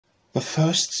The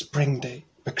First Spring Day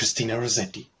by Christina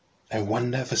Rossetti. I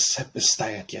wonder if a sap is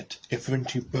tired yet, if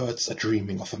wintry birds are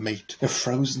dreaming of a mate, if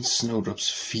frozen snowdrops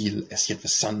feel as yet the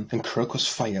sun, and crocus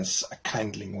fires are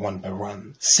kindling one by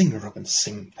one. Sing, robin,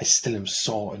 sing, I still am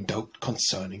sore in doubt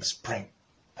concerning spring.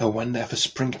 I wonder if a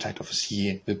springtide of this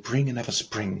year will bring another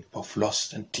spring, both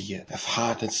lost and dear, if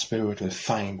heart and spirit will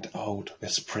find out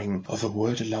their spring, or the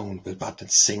world alone will bud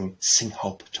and sing. Sing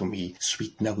hope to me,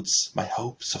 sweet notes, my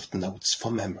hope, soft notes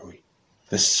for memory.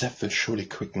 The sap will surely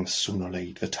quicken soon or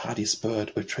late, the tardiest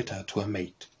bird will twitter to a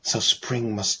mate. So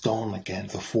spring must dawn again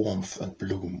with warmth and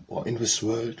bloom, or in this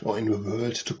world or in the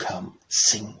world to come.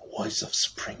 Sing, voice of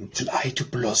spring, till I to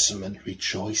blossom and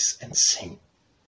rejoice and sing.